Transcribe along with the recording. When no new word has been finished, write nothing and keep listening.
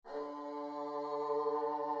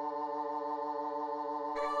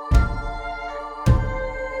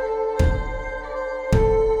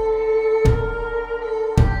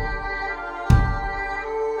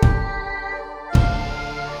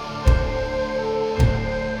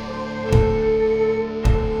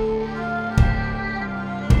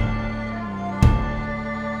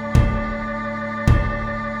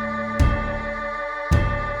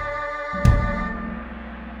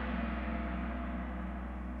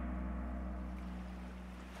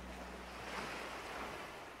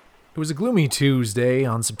It was a gloomy Tuesday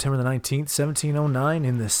on September the 19th, 1709,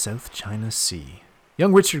 in the South China Sea.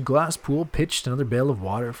 Young Richard Glasspool pitched another bale of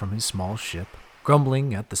water from his small ship,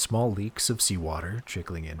 grumbling at the small leaks of seawater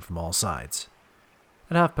trickling in from all sides.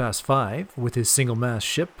 At 5:30, with his single-mast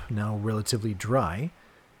ship now relatively dry,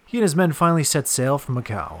 he and his men finally set sail from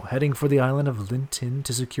Macau, heading for the island of Lintin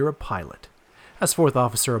to secure a pilot. As fourth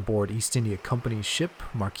officer aboard East India Company's ship,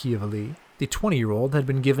 Marquis of Ely, the 20-year-old had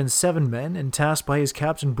been given 7 men and tasked by his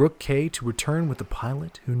captain Brooke Kay to return with the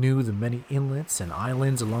pilot who knew the many inlets and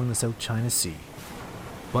islands along the South China Sea.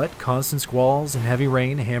 But constant squalls and heavy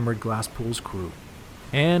rain hammered Glasspool's crew,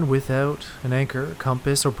 and without an anchor,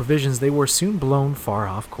 compass, or provisions, they were soon blown far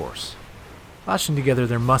off course. Lashing together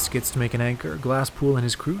their muskets to make an anchor, Glasspool and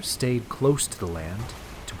his crew stayed close to the land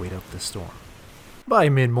to wait out the storm. By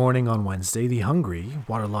mid-morning on Wednesday, the hungry,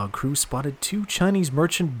 waterlogged crew spotted 2 Chinese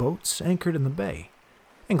merchant boats anchored in the bay,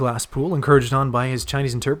 and Glasspool, encouraged on by his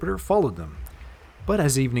Chinese interpreter, followed them. But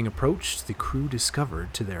as evening approached, the crew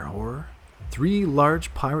discovered, to their horror, 3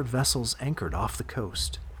 large pirate vessels anchored off the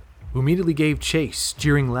coast, who immediately gave chase,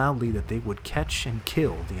 jeering loudly that they would catch and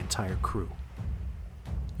kill the entire crew.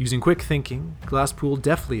 Using quick thinking, Glasspool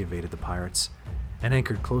deftly evaded the pirates and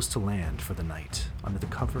anchored close to land for the night, under the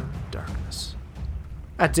cover of darkness.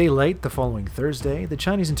 At daylight the following Thursday, the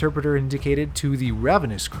Chinese interpreter indicated to the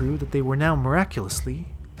ravenous crew that they were now miraculously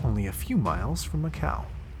only a few miles from Macau.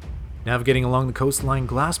 Navigating along the coastline,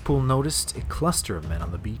 Glasspool noticed a cluster of men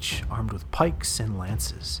on the beach armed with pikes and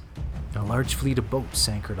lances, and a large fleet of boats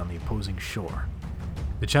anchored on the opposing shore.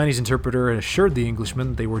 The Chinese interpreter assured the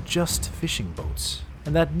Englishmen they were just fishing boats,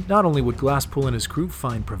 and that not only would Glasspool and his crew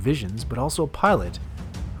find provisions, but also a pilot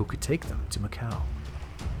who could take them to Macau.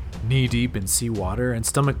 Knee-deep in seawater and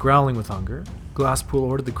stomach growling with hunger, Glasspool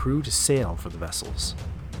ordered the crew to sail for the vessels.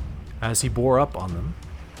 As he bore up on them,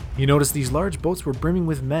 he noticed these large boats were brimming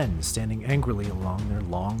with men standing angrily along their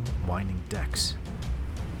long, winding decks.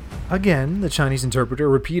 Again, the Chinese interpreter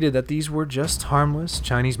repeated that these were just harmless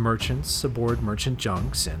Chinese merchants aboard merchant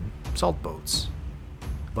junks and salt boats.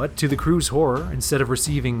 But to the crew's horror, instead of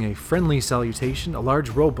receiving a friendly salutation, a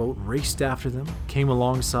large rowboat raced after them, came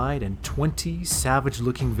alongside, and 20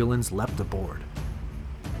 savage-looking villains leapt aboard.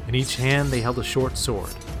 In each hand they held a short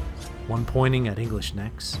sword, one pointing at English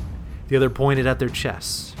necks, the other pointed at their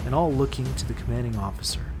chests, and all looking to the commanding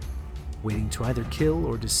officer, waiting to either kill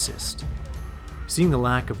or desist. Seeing the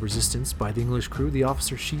lack of resistance by the English crew, the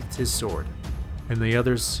officer sheathed his sword, and the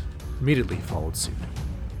others immediately followed suit.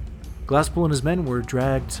 Glasspool and his men were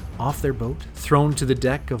dragged off their boat, thrown to the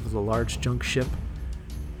deck of the large junk ship,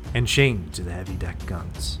 and chained to the heavy deck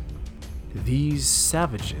guns. These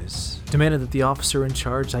savages demanded that the officer in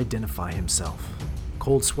charge identify himself.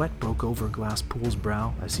 Cold sweat broke over Glasspool's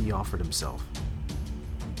brow as he offered himself.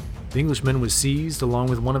 The Englishman was seized along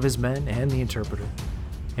with one of his men and the interpreter,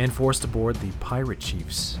 and forced aboard the pirate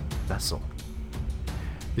chief's vessel.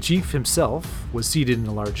 The chief himself was seated in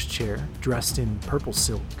a large chair, dressed in purple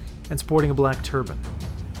silk and sporting a black turban.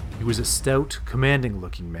 He was a stout,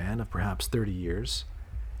 commanding-looking man of perhaps 30 years,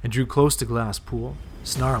 and drew close to Glasspool,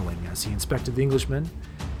 snarling as he inspected the Englishmen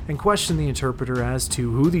and questioned the interpreter as to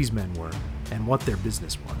who these men were and what their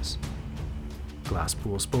business was.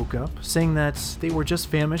 Glasspool spoke up, saying that they were just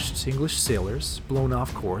famished English sailors blown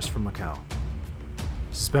off course from Macau.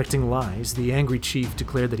 Suspecting lies, the angry chief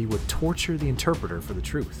declared that he would torture the interpreter for the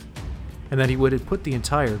truth, and that he would put the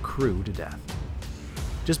entire crew to death.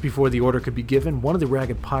 Just before the order could be given, one of the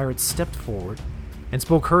ragged pirates stepped forward and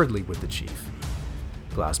spoke hurriedly with the chief.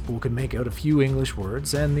 Glasspool could make out a few English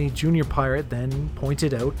words, and the junior pirate then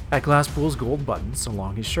pointed out at Glasspool's gold buttons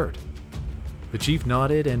along his shirt. The chief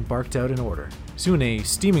nodded and barked out an order. Soon a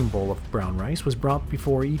steaming bowl of brown rice was brought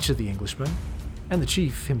before each of the Englishmen, and the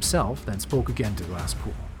chief himself then spoke again to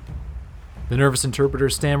Glasspool. The nervous interpreter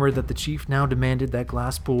stammered that the chief now demanded that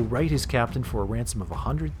Glasspool write his captain for a ransom of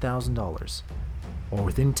 $100,000, or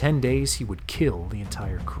within 10 days he would kill the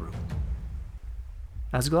entire crew.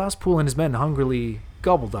 As Glasspool and his men hungrily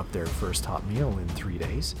gobbled up their first hot meal in 3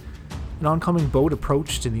 days, an oncoming boat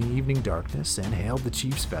approached in the evening darkness and hailed the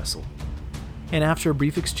chief's vessel, and after a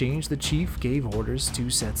brief exchange, the chief gave orders to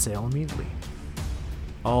set sail immediately.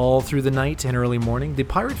 All through the night and early morning, the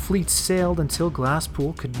pirate fleet sailed until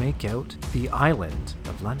Glasspool could make out the island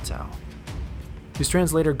of Lantau. His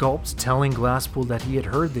translator gulped, telling Glasspool that he had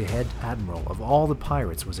heard the head admiral of all the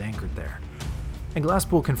pirates was anchored there. And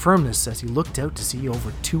Glasspool confirmed this as he looked out to see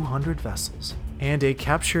over 200 vessels, and a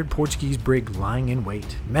captured Portuguese brig lying in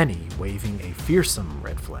wait, many waving a fearsome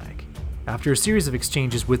red flag. After a series of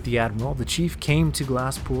exchanges with the admiral, the chief came to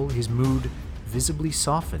Glasspool, his mood visibly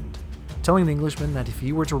softened telling the Englishman that if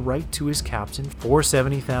he were to write to his captain for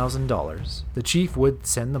 $70,000, the chief would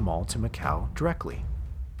send them all to Macau directly.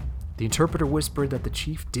 The interpreter whispered that the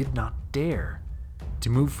chief did not dare to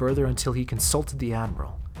move further until he consulted the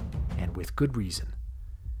admiral, and with good reason.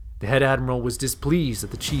 The head admiral was displeased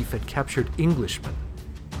that the chief had captured Englishmen,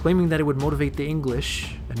 claiming that it would motivate the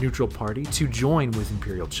English, a neutral party, to join with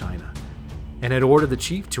Imperial China, and had ordered the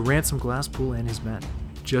chief to ransom Glasspool and his men.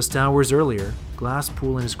 Just hours earlier,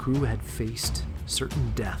 Glasspool and his crew had faced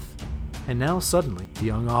certain death, and now suddenly the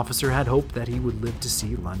young officer had hoped that he would live to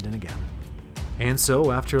see London again. And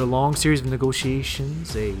so, after a long series of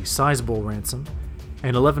negotiations, a sizable ransom,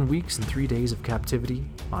 and 11 weeks and 3 days of captivity,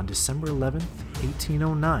 on December 11th,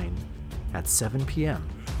 1809, at 7 p.m.,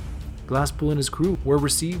 Glasspool and his crew were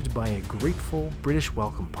received by a grateful British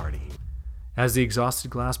welcome party. As the exhausted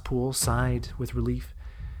Glasspool sighed with relief,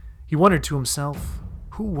 he wondered to himself,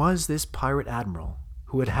 who was this pirate admiral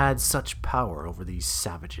who had had such power over these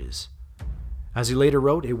savages? As he later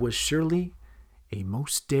wrote, it was surely a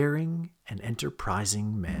most daring and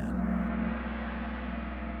enterprising man.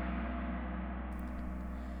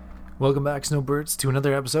 Welcome back, Snowbirds, to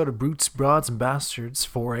another episode of Brutes, Broads, and Bastards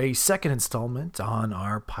for a second installment on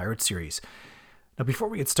our pirate series. Now, before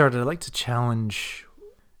we get started, I'd like to challenge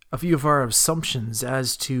a few of our assumptions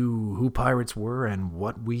as to who pirates were and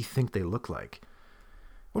what we think they look like.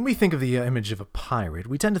 When we think of the image of a pirate,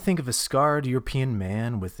 we tend to think of a scarred European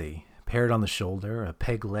man with a parrot on the shoulder, a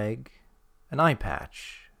peg leg, an eye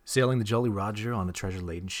patch, sailing the Jolly Roger on a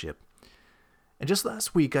treasure-laden ship. And just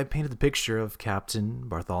last week, I painted the picture of Captain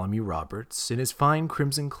Bartholomew Roberts in his fine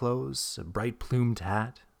crimson clothes, a bright plumed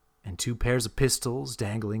hat, and 2 pairs of pistols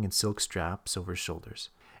dangling in silk straps over his shoulders.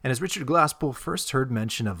 And as Richard Glasspool first heard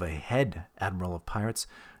mention of a head admiral of pirates,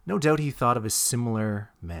 no doubt he thought of a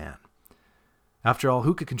similar man. After all,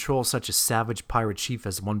 who could control such a savage pirate chief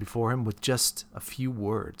as the one before him with just a few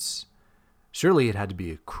words? Surely it had to be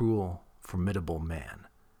a cruel, formidable man.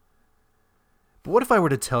 But what if I were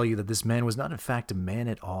to tell you that this man was not in fact a man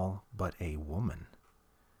at all, but a woman?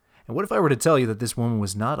 And what if I were to tell you that this woman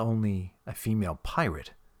was not only a female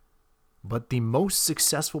pirate, but the most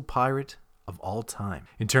successful pirate of all time,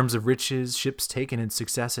 in terms of riches, ships taken, and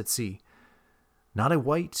success at sea? Not a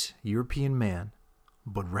white European man,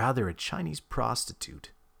 but rather a Chinese prostitute,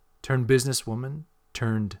 turned businesswoman,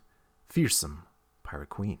 turned fearsome pirate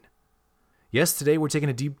queen. Yes, today we're taking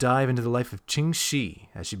a deep dive into the life of Qing Shi,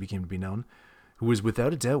 as she became to be known, who was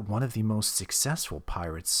without a doubt one of the most successful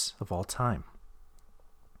pirates of all time.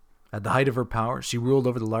 At the height of her power, she ruled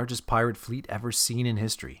over the largest pirate fleet ever seen in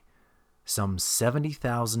history, some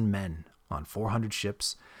 70,000 men on 400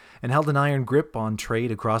 ships, and held an iron grip on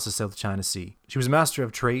trade across the South China Sea. She was a master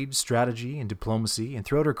of trade, strategy, and diplomacy, and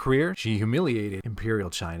throughout her career, she humiliated Imperial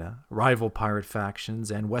China, rival pirate factions,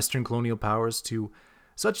 and Western colonial powers to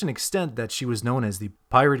such an extent that she was known as the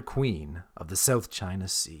Pirate Queen of the South China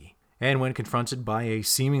Sea. And when confronted by a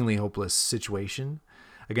seemingly hopeless situation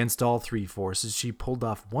against all 3 forces, she pulled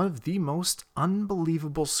off one of the most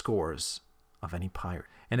unbelievable scores of any pirate,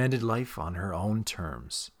 and ended life on her own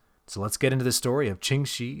terms. So let's get into the story of Qing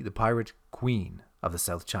Shi, the Pirate Queen of the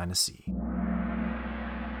South China Sea.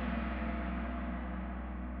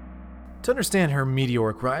 To understand her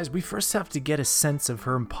meteoric rise, we first have to get a sense of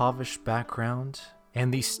her impoverished background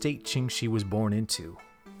and the state Qing Shi was born into.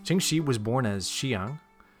 Qing Shi was born as Xiang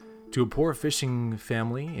to a poor fishing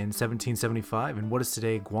family in 1775 in what is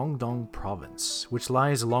today Guangdong Province, which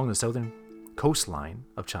lies along the southern coastline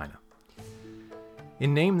of China.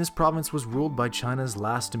 In name, this province was ruled by China's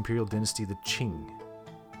last imperial dynasty, the Qing.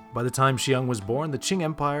 By the time Xiang was born, the Qing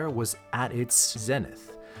Empire was at its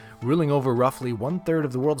zenith, ruling over roughly 1/3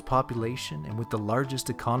 of the world's population and with the largest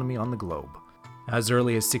economy on the globe. As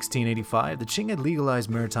early as 1685, the Qing had legalized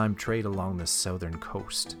maritime trade along the southern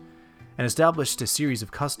coast, and established a series of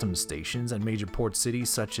customs stations at major port cities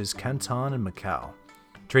such as Canton and Macau,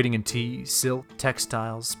 trading in tea, silk,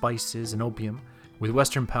 textiles, spices, and opium with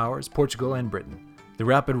Western powers, Portugal, and Britain. The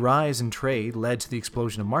rapid rise in trade led to the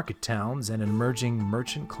explosion of market towns and an emerging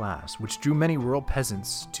merchant class, which drew many rural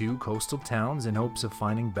peasants to coastal towns in hopes of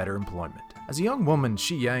finding better employment. As a young woman,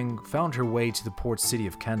 Shi Yang found her way to the port city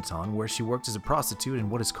of Canton, where she worked as a prostitute in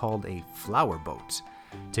what is called a flower boat,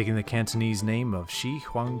 taking the Cantonese name of Shi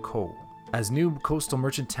Huangkou. As new coastal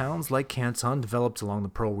merchant towns like Canton developed along the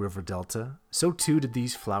Pearl River Delta, so too did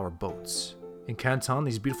these flower boats. In Canton,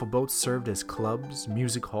 these beautiful boats served as clubs,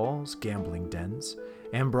 music halls, gambling dens,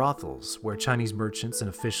 and brothels where Chinese merchants and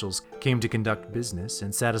officials came to conduct business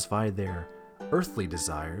and satisfy their earthly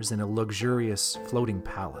desires in a luxurious floating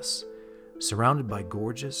palace, surrounded by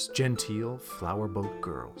gorgeous, genteel flower boat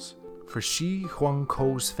girls. for Shi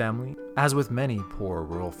Huangko's family, as with many poor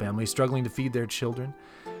rural families struggling to feed their children,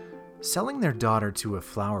 selling their daughter to a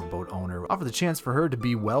flower boat owner offered the chance for her to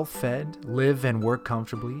be well fed, live and work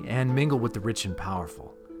comfortably, and mingle with the rich and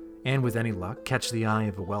powerful, and with any luck, catch the eye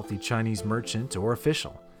of a wealthy Chinese merchant or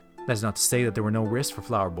official. That's not to say that there were no risks for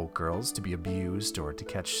flower boat girls to be abused or to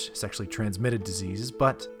catch sexually transmitted diseases,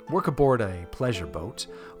 but work aboard a pleasure boat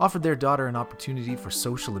offered their daughter an opportunity for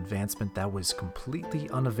social advancement that was completely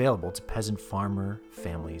unavailable to peasant farmer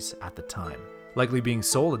families at the time. Likely being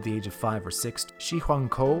sold at the age of 5 or 6, Shi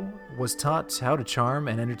Huangko was taught how to charm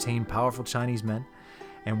and entertain powerful Chinese men,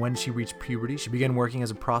 and when she reached puberty, she began working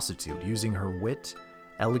as a prostitute, using her wit,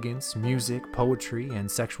 elegance, music, poetry, and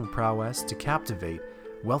sexual prowess to captivate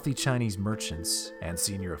wealthy Chinese merchants and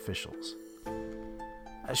senior officials.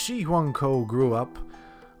 As Shi Huangko grew up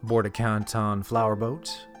aboard a Canton flower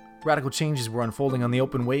boat, radical changes were unfolding on the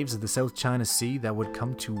open waves of the South China Sea that would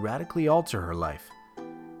come to radically alter her life.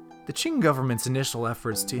 The Qing government's initial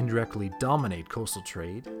efforts to indirectly dominate coastal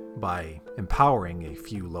trade by empowering a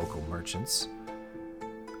few local merchants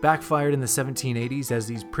backfired in the 1780s as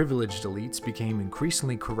these privileged elites became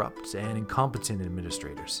increasingly corrupt and incompetent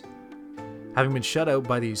administrators. Having been shut out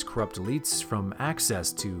by these corrupt elites from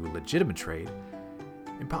access to legitimate trade,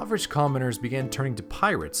 impoverished commoners began turning to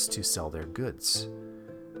pirates to sell their goods.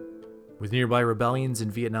 With nearby rebellions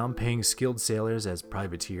in Vietnam paying skilled sailors as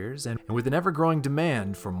privateers, and with an ever-growing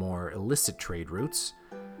demand for more illicit trade routes,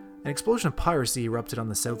 an explosion of piracy erupted on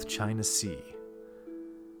the South China Sea.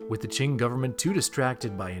 With the Qing government too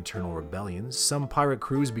distracted by internal rebellions, some pirate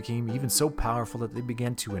crews became even so powerful that they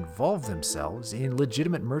began to involve themselves in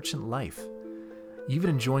legitimate merchant life,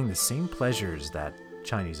 even enjoying the same pleasures that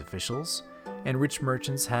Chinese officials and rich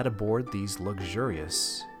merchants had aboard these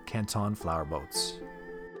luxurious Canton flower boats.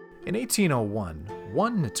 In 1801,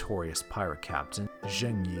 one notorious pirate captain,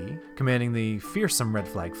 Zheng Yi, commanding the fearsome Red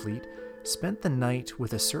Flag Fleet, spent the night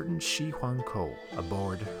with a certain Shi Huangko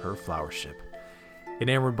aboard her flower ship.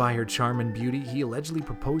 Enamored by her charm and beauty, he allegedly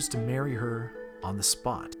proposed to marry her on the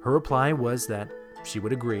spot. Her reply was that she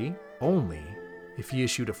would agree only if he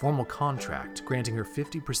issued a formal contract granting her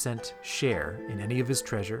 50% share in any of his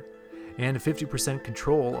treasure and 50%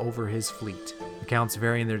 control over his fleet. Accounts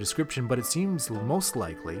vary in their description, but it seems most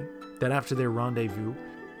likely that after their rendezvous,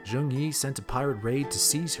 Zheng Yi sent a pirate raid to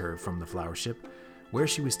seize her from the flower ship, where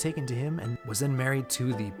she was taken to him and was then married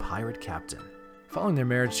to the pirate captain. Following their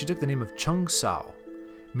marriage, she took the name of Cheng Sao,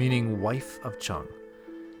 meaning wife of Cheng,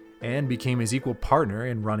 and became his equal partner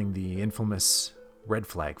in running the infamous Red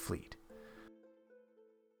Flag Fleet.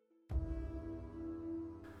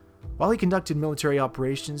 While he conducted military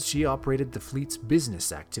operations, she operated the fleet's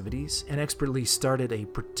business activities and expertly started a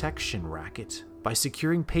protection racket by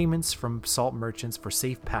securing payments from salt merchants for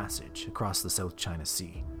safe passage across the South China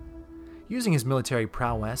Sea. Using his military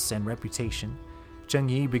prowess and reputation, Zheng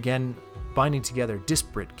Yi began binding together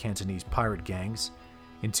disparate Cantonese pirate gangs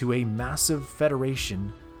into a massive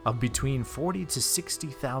federation of between 40 to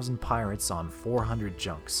 60,000 pirates on 400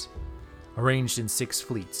 junks, arranged in 6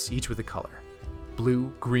 fleets, each with a color: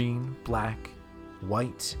 blue, green, black,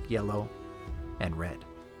 white, yellow, and red.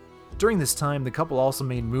 During this time, the couple also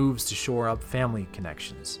made moves to shore up family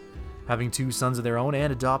connections, having 2 sons of their own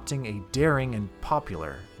and adopting a daring and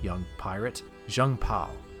popular young pirate, Zheng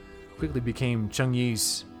Pao, who quickly became Cheng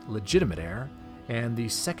Yi's legitimate heir and the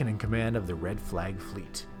second in command of the Red Flag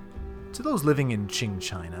Fleet. To those living in Qing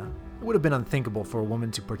China, it would have been unthinkable for a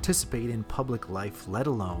woman to participate in public life, let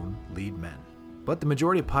alone lead men. But the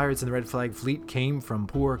majority of pirates in the Red Flag Fleet came from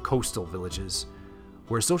poor coastal villages,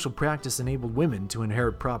 where social practice enabled women to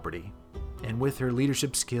inherit property, and with her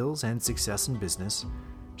leadership skills and success in business,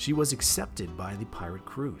 she was accepted by the pirate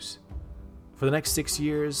crews. For the next 6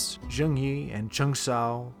 years, Zheng Yi and Cheng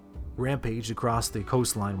Sao rampaged across the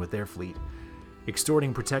coastline with their fleet,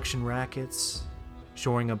 extorting protection rackets,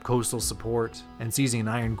 shoring up coastal support, and seizing an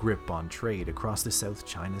iron grip on trade across the South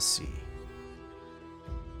China Sea.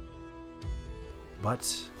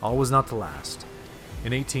 But all was not to last.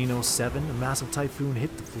 In 1807, a massive typhoon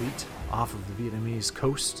hit the fleet off of the Vietnamese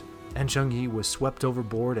coast, and Zheng Yi was swept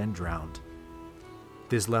overboard and drowned.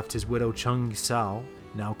 This left his widow Cheng Sao,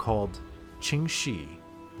 now called Qing Shi,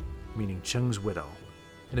 meaning Cheng's widow,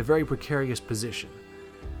 in a very precarious position.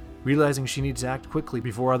 Realizing she needed to act quickly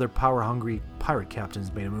before other power-hungry pirate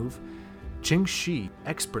captains made a move, Qing Shi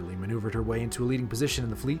expertly maneuvered her way into a leading position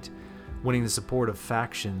in the fleet, winning the support of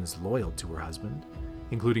factions loyal to her husband,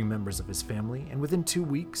 including members of his family, and within 2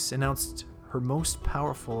 weeks announced her most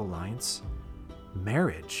powerful alliance: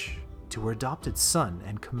 marriage to her adopted son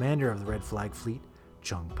and commander of the Red Flag Fleet,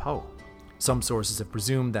 Cheng Po. Some sources have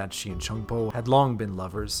presumed that she and Cheng Po had long been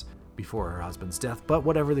lovers before her husband's death, but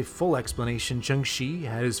whatever the full explanation, Cheng Shi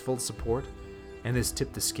had his full support, and this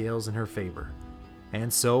tipped the scales in her favor.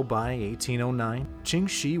 And so, by 1809, Cheng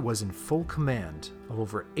Shi was in full command of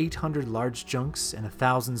over 800 large junks and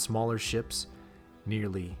 1,000 smaller ships,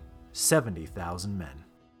 nearly 70,000 men.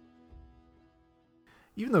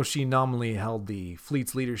 Even though she nominally held the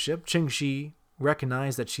fleet's leadership, Cheng Shi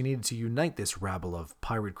recognized that she needed to unite this rabble of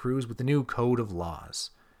pirate crews with a new code of laws.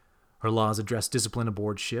 Her laws addressed discipline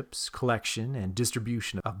aboard ships, collection and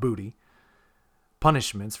distribution of booty,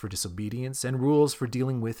 punishments for disobedience, and rules for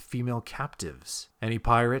dealing with female captives. Any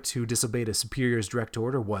pirate who disobeyed a superior's direct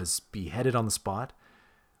order was beheaded on the spot,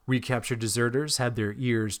 recaptured deserters had their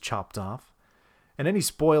ears chopped off, and any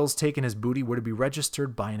spoils taken as booty were to be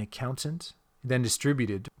registered by an accountant, then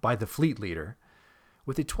distributed by the fleet leader,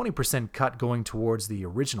 with a 20% cut going towards the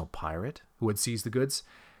original pirate who had seized the goods,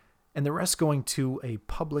 and the rest going to a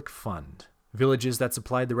public fund. Villages that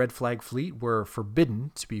supplied the Red Flag Fleet were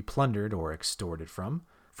forbidden to be plundered or extorted from.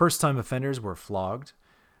 First-time offenders were flogged.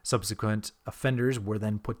 Subsequent offenders were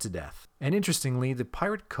then put to death. And interestingly, the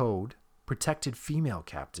pirate code protected female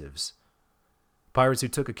captives. Pirates who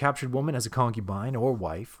took a captured woman as a concubine or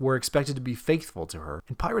wife were expected to be faithful to her,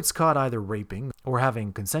 and pirates caught either raping or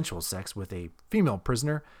having consensual sex with a female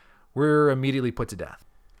prisoner were immediately put to death.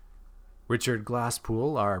 Richard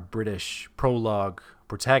Glasspool, our British prologue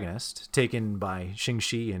protagonist, taken by Cheng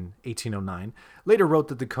Shi in 1809, later wrote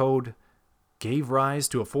that the code gave rise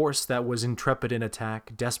to a force that was intrepid in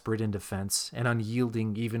attack, desperate in defense, and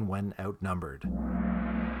unyielding even when outnumbered.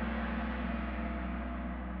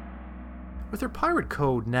 With her pirate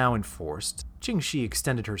code now enforced, Cheng Shi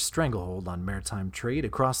extended her stranglehold on maritime trade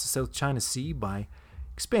across the South China Sea by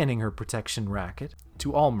expanding her protection racket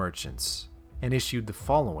to all merchants, and issued the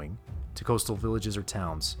following to coastal villages or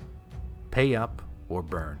towns: pay up or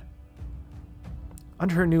burn.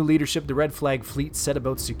 Under her new leadership, the Red Flag Fleet set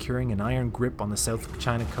about securing an iron grip on the South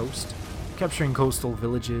China coast, capturing coastal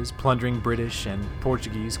villages, plundering British and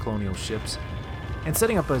Portuguese colonial ships, and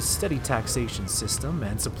setting up a steady taxation system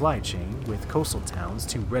and supply chain with coastal towns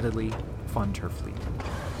to readily fund her fleet.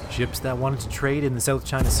 Ships that wanted to trade in the South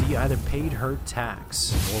China Sea either paid her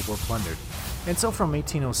tax or were plundered. And so from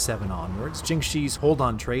 1807 onwards, Cheng Shi's hold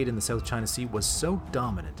on trade in the South China Sea was so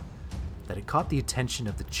dominant that it caught the attention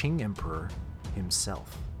of the Qing Emperor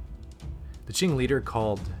himself. The Qing leader,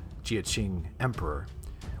 called Jia Qing Emperor,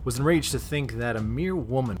 was enraged to think that a mere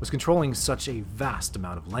woman was controlling such a vast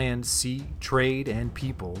amount of land, sea, trade, and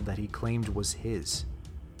people that he claimed was his.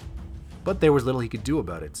 But there was little he could do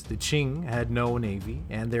about it. The Qing had no navy,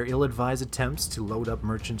 and their ill-advised attempts to load up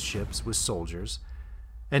merchant ships with soldiers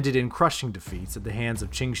ended in crushing defeats at the hands of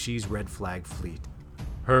Cheng Shi's Red Flag Fleet.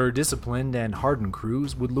 Her disciplined and hardened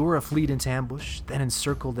crews would lure a fleet into ambush, then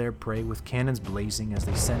encircle their prey with cannons blazing as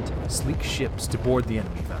they sent sleek ships to board the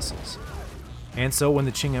enemy vessels. And so when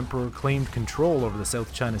the Qing Emperor claimed control over the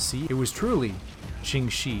South China Sea, it was truly Cheng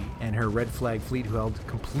Shi and her Red Flag Fleet who held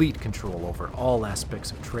complete control over all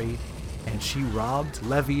aspects of trade, and she robbed,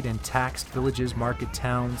 levied, and taxed villages, market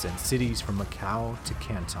towns, and cities from Macau to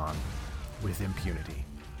Canton with impunity.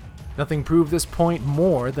 Nothing proved this point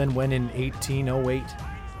more than when in 1808,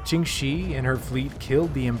 Cheng Shi and her fleet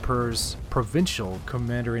killed the emperor's provincial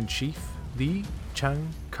commander-in-chief, Li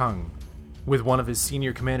Changkang, with one of his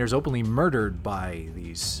senior commanders openly murdered by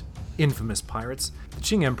these infamous pirates. The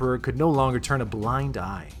Qing emperor could no longer turn a blind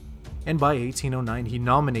eye, and by 1809 he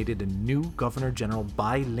nominated a new Governor-General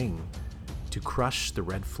Bai Ling to crush the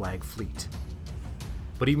Red Flag Fleet.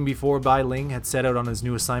 But even before Bai Ling had set out on his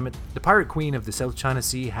new assignment, the pirate queen of the South China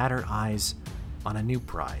Sea had her eyes on a new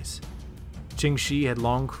prize. Cheng Shi had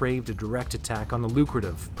long craved a direct attack on the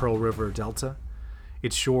lucrative Pearl River Delta,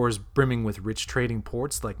 its shores brimming with rich trading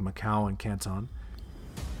ports like Macau and Canton.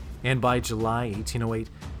 And by July 1808,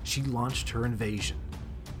 she launched her invasion.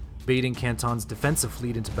 Baiting Canton's defensive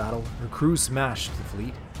fleet into battle, her crew smashed the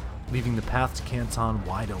fleet, leaving the path to Canton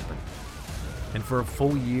wide open. And for a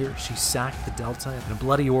full year, she sacked the Delta in a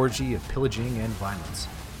bloody orgy of pillaging and violence.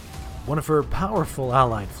 One of her powerful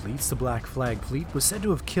allied fleets, the Black Flag Fleet, was said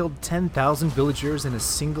to have killed 10,000 villagers in a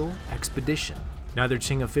single expedition. Neither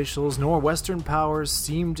Qing officials nor Western powers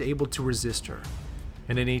seemed able to resist her,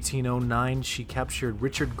 and in 1809 she captured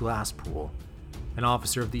Richard Glasspool, an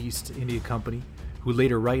officer of the East India Company, who would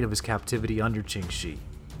later write of his captivity under Cheng Shi.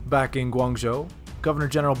 Back in Guangzhou,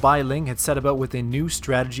 Governor-General Bai Ling had set about with a new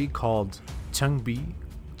strategy called Chengbi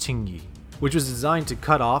Qingyi, which was designed to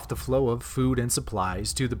cut off the flow of food and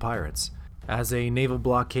supplies to the pirates. As a naval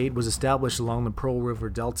blockade was established along the Pearl River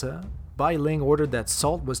Delta, Bai Ling ordered that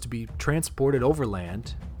salt was to be transported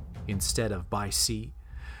overland instead of by sea,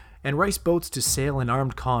 and rice boats to sail in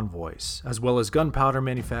armed convoys, as well as gunpowder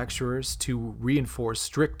manufacturers to reinforce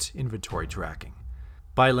strict inventory tracking.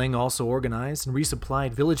 Bai Ling also organized and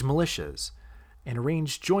resupplied village militias, and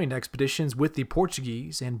arranged joint expeditions with the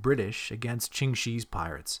Portuguese and British against Qing Shi's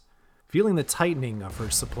pirates. Feeling the tightening of her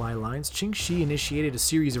supply lines, Qing Shi initiated a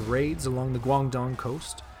series of raids along the Guangdong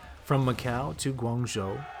coast, from Macau to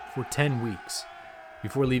Guangzhou, for 10 weeks,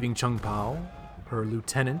 before leaving Cheng Pao, her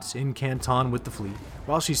lieutenant, in Canton with the fleet,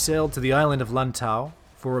 while she sailed to the island of Lantau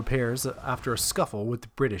for repairs after a scuffle with the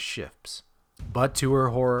British ships. But to her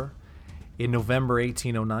horror, in November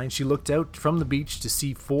 1809, she looked out from the beach to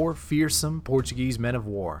see 4 fearsome Portuguese men of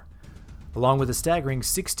war, along with a staggering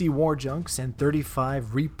 60 war junks and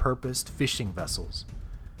 35 repurposed fishing vessels.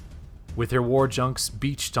 With her war junks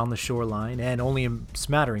beached on the shoreline and only a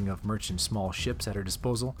smattering of merchant small ships at her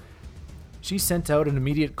disposal, she sent out an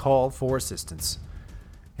immediate call for assistance.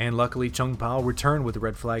 And luckily Cheng Pao returned with the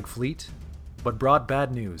Red Flag Fleet, but brought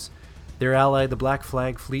bad news. Their ally, the Black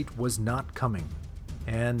Flag Fleet, was not coming,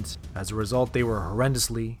 and as a result they were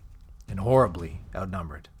horrendously and horribly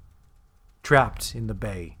outnumbered, trapped in the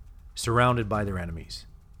bay, surrounded by their enemies.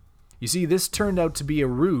 You see, this turned out to be a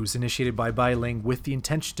ruse initiated by Bai Ling with the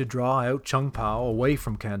intention to draw out Cheng Pao away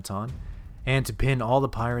from Canton and to pin all the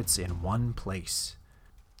pirates in one place.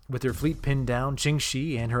 With their fleet pinned down, Qing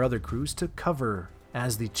Shi and her other crews took cover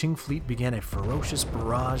as the Qing fleet began a ferocious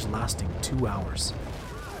barrage lasting 2 hours,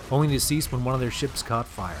 only to cease when one of their ships caught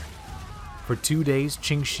fire. For 2 days,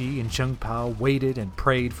 Qing Shi and Cheng Pao waited and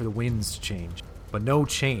prayed for the winds to change, but no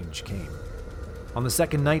change came. On the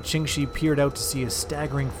second night, Qing Shi peered out to see a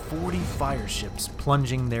staggering 40 fire ships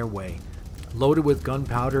plunging their way, loaded with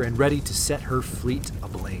gunpowder and ready to set her fleet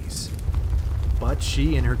ablaze. But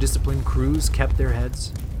she and her disciplined crews kept their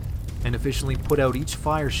heads and efficiently put out each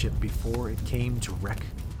fire ship before it came to wreck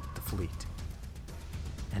the fleet.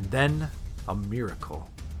 And then, a miracle.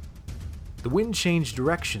 The wind changed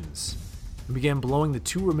directions and began blowing the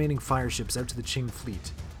 2 remaining fire ships out to the Qing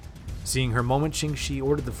fleet. Seeing her moment, Qing Shi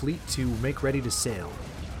ordered the fleet to make ready to sail,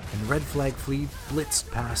 and the Red Flag Fleet blitzed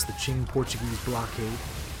past the Qing Portuguese blockade,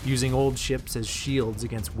 using old ships as shields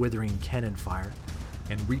against withering cannon fire,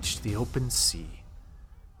 and reached the open sea.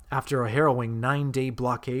 After a harrowing 9-day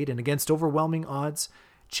blockade and against overwhelming odds,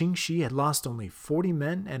 Qing Shi had lost only 40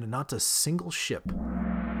 men and not a single ship.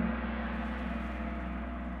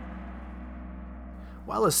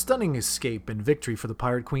 While a stunning escape and victory for the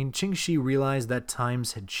Pirate Queen, Qing Shi realized that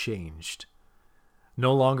times had changed.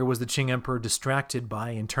 No longer was the Qing Emperor distracted by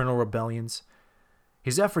internal rebellions.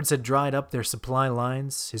 His efforts had dried up their supply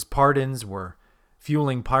lines, his pardons were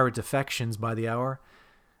fueling pirate defections by the hour,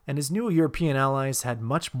 and his new European allies had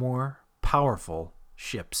much more powerful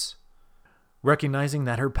ships. Recognizing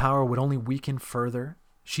that her power would only weaken further,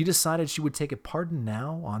 she decided she would take a pardon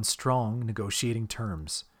now on strong negotiating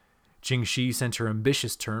terms. Qing Shi sent her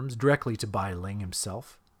ambitious terms directly to Bai Ling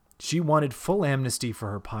himself. She wanted full amnesty for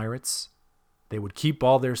her pirates. They would keep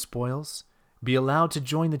all their spoils, be allowed to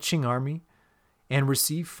join the Qing army, and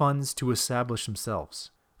receive funds to establish themselves.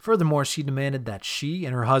 Furthermore, she demanded that she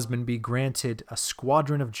and her husband be granted a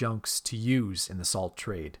squadron of junks to use in the salt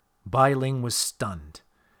trade. Bai Ling was stunned.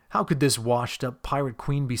 How could this washed-up pirate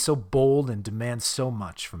queen be so bold and demand so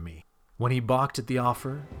much from me? When he balked at the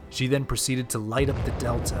offer, she then proceeded to light up the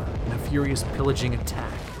Delta in a furious pillaging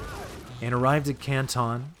attack, and arrived at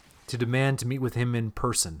Canton to demand to meet with him in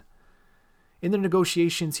person. In the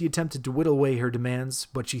negotiations, he attempted to whittle away her demands,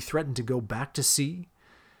 but she threatened to go back to sea,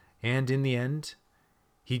 and in the end,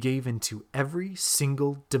 he gave in to every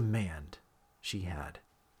single demand she had.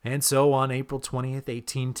 And so, on April 20th,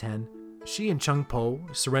 1810, she and Cheng Pao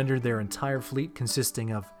surrendered their entire fleet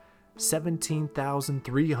consisting of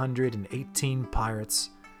 17,318 pirates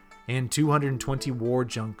and 220 war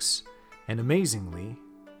junks, and amazingly,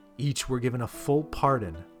 each were given a full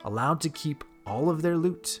pardon, allowed to keep all of their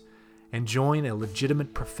loot, and join a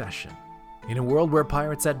legitimate profession. In a world where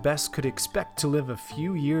pirates at best could expect to live a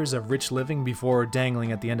few years of rich living before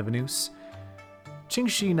dangling at the end of a noose, Qing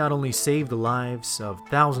Shi not only saved the lives of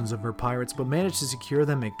thousands of her pirates, but managed to secure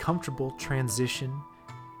them a comfortable transition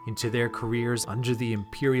into their careers under the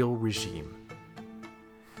imperial regime.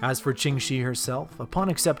 As for Qing Shi herself, upon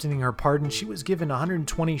accepting her pardon, she was given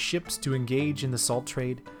 120 ships to engage in the salt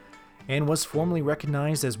trade, and was formally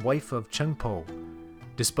recognized as wife of Cheng Pao,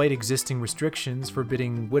 despite existing restrictions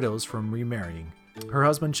forbidding widows from remarrying. Her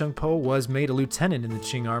husband Cheng Pao was made a lieutenant in the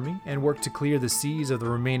Qing army and worked to clear the seas of the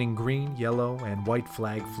remaining green, yellow, and white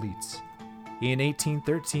flag fleets. In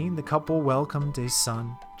 1813, the couple welcomed a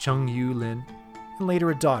son, Cheng Yulin, and later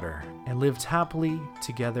a daughter, and lived happily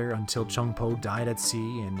together until Cheng Pao died at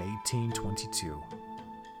sea in 1822.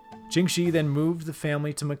 Jingxi then moved the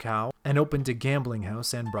family to Macau and opened a gambling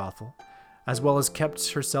house and brothel, as well as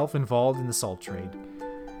kept herself involved in the salt trade.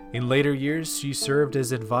 In later years, she served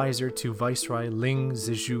as advisor to Viceroy Ling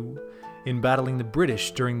Zizhu in battling the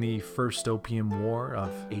British during the First Opium War of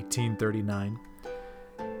 1839.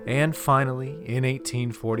 And finally, in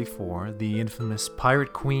 1844, the infamous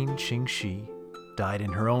pirate queen Qingxi died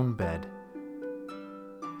in her own bed,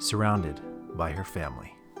 surrounded by her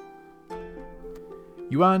family.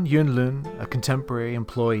 Yuan Yunlun, a contemporary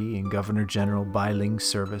employee in Governor General Bai Ling's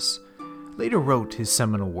service, later wrote his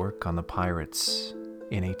seminal work on the pirates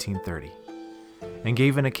in 1830 and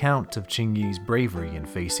gave an account of Qingyi's bravery in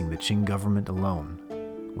facing the Qing government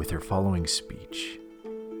alone with her following speech.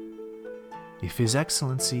 If His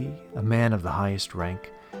Excellency, a man of the highest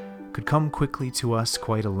rank, could come quickly to us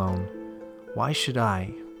quite alone, why should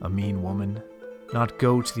I, a mean woman, not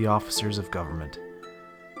go to the officers of government?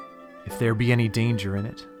 If there be any danger in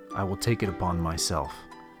it, I will take it upon myself.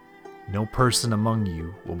 No person among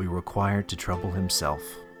you will be required to trouble himself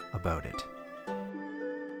about it.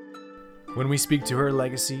 When we speak to her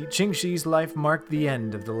legacy, Qingxi's life marked the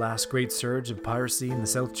end of the last great surge of piracy in the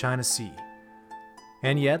South China Sea.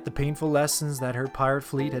 And yet, the painful lessons that her pirate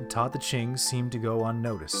fleet had taught the Qing seemed to go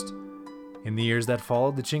unnoticed. In the years that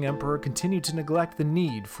followed, the Qing Emperor continued to neglect the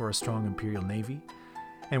need for a strong imperial navy,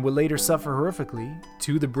 and would later suffer horrifically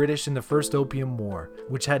to the British in the First Opium War,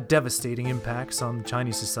 which had devastating impacts on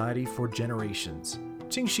Chinese society for generations.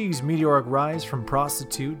 Qingxi's meteoric rise from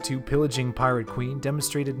prostitute to pillaging pirate queen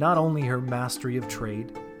demonstrated not only her mastery of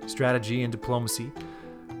trade, strategy, and diplomacy,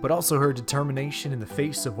 but also her determination in the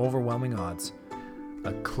face of overwhelming odds.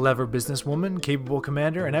 A clever businesswoman, capable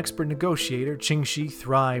commander, and expert negotiator, Qingxi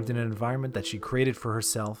thrived in an environment that she created for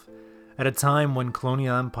herself at a time when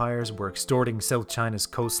colonial empires were extorting South China's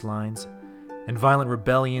coastlines and violent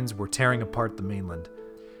rebellions were tearing apart the mainland.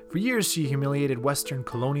 For years, she humiliated Western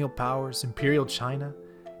colonial powers, Imperial China,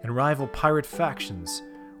 and rival pirate factions,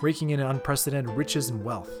 raking in unprecedented riches and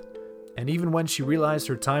wealth. And even when she realized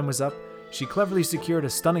her time was up, she cleverly secured a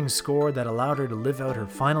stunning score that allowed her to live out her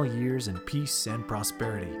final years in peace and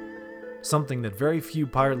prosperity, something that very few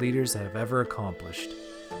pirate leaders have ever accomplished.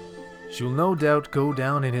 She will no doubt go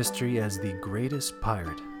down in history as the greatest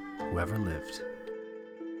pirate who ever lived.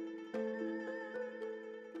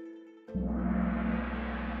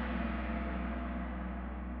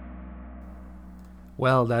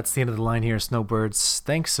 Well, that's the end of the line here, Snowbirds.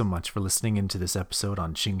 Thanks so much for listening into this episode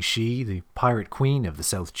on Qingxi, the pirate queen of the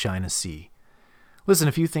South China Sea. Listen,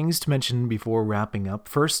 a few things to mention before wrapping up.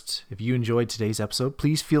 First, if you enjoyed today's episode,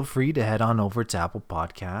 please feel free to head on over to Apple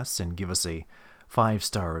Podcasts and give us a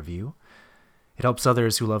 5-star review. It helps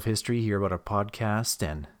others who love history hear about our podcast,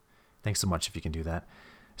 and thanks so much if you can do that.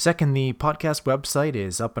 Second, the podcast website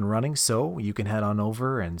is up and running, so you can head on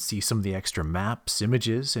over and see some of the extra maps,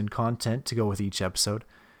 images, and content to go with each episode.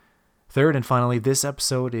 Third, and finally, this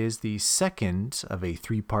episode is the second of a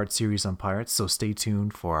 3-part series on pirates, so stay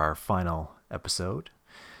tuned for our final episode.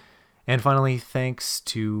 And finally, thanks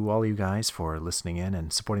to all you guys for listening in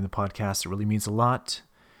and supporting the podcast. It really means a lot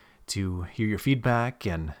to hear your feedback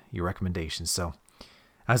and your recommendations. So,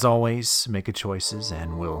 as always, make good choices,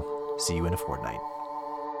 and we'll see you in a fortnight.